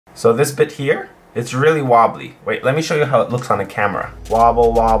So this bit here, it's really wobbly. Wait, let me show you how it looks on the camera.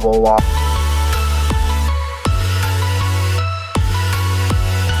 Wobble, wobble, wobble.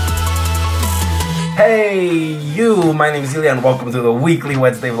 Hey you, my name is Ilya and welcome to the weekly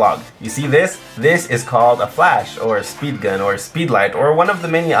Wednesday vlog. You see this? This is called a flash or a speed gun or a speed light or one of the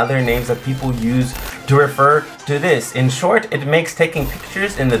many other names that people use to refer to this. In short, it makes taking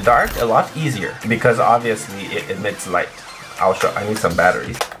pictures in the dark a lot easier because obviously it emits light. I need some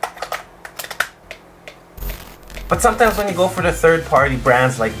batteries. But sometimes when you go for the third-party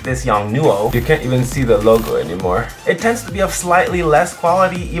brands like this YongNuo, you can't even see the logo anymore. It tends to be of slightly less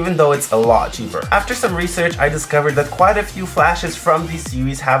quality even though it's a lot cheaper. After some research, I discovered that quite a few flashes from these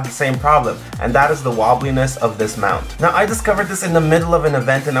series have the same problem, and that is the wobbliness of this mount. Now I discovered this in the middle of an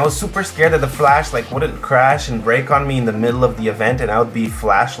event and I was super scared that the flash wouldn't crash and break on me in the middle of the event and I would be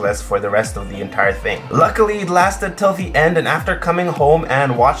flashless for the rest of the entire thing. Luckily it lasted till the end, and after coming home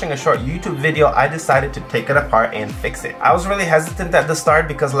and watching a short YouTube video, I decided to take it apart and fix it. I was really hesitant at the start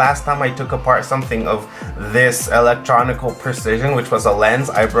because last time I took apart something of this electronical precision, which was a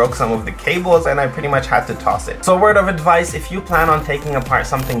lens, I broke some of the cables and I pretty much had to toss it. So word of advice, if you plan on taking apart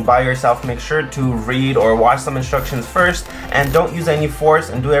something by yourself, make sure to read or watch some instructions first and don't use any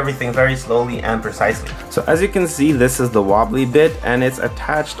force and do everything very slowly and precisely. So as you can see, this is the wobbly bit and it's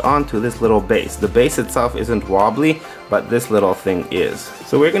attached onto this little base. The base itself isn't wobbly, but this little thing is.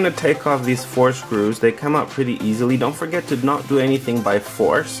 So we're gonna take off these 4 screws. They come out pretty easily. Don't forget to not do anything by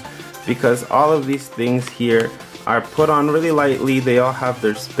force because all of these things here are put on really lightly. They all have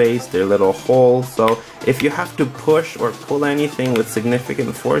their space, their little hole. So if you have to push or pull anything with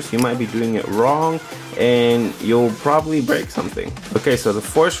significant force, you might be doing it wrong and you'll probably break something. Okay, so the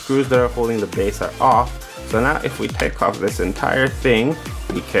 4 screws that are holding the base are off. So now if we take off this entire thing,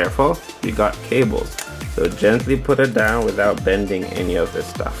 be careful, we got cables. So gently put it down without bending any of this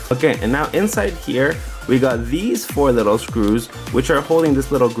stuff. Okay, and now inside here, we got these 4 little screws, which are holding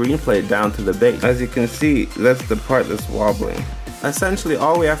this little green plate down to the base. As you can see, that's the part that's wobbling. Essentially,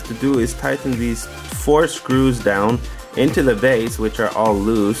 all we have to do is tighten these 4 screws down into the base, which are all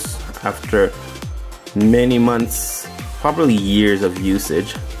loose after many months, probably years of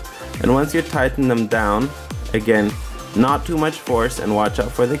usage. And once you tighten them down, again, not too much force and watch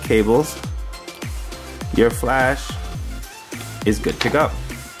out for the cables, your flash is good to go.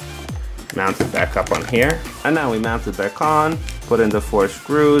 Mount it back up on here, and now we mount it back on, put in the 4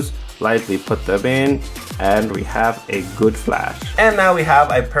 screws, lightly put them in, and we have a good flash. And now we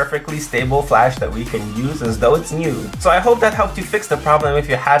have a perfectly stable flash that we can use as though it's new. So I hope that helped you fix the problem if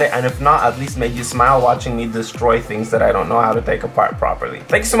you had it, and if not, at least made you smile watching me destroy things that I don't know how to take apart properly.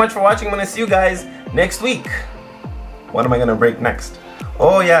 Thank you so much for watching. I'm gonna see you guys next week. What am I gonna break next?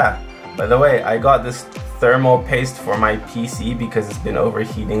 Oh yeah, by the way, I got this thermal paste for my PC because it's been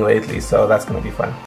overheating lately, so that's gonna be fun.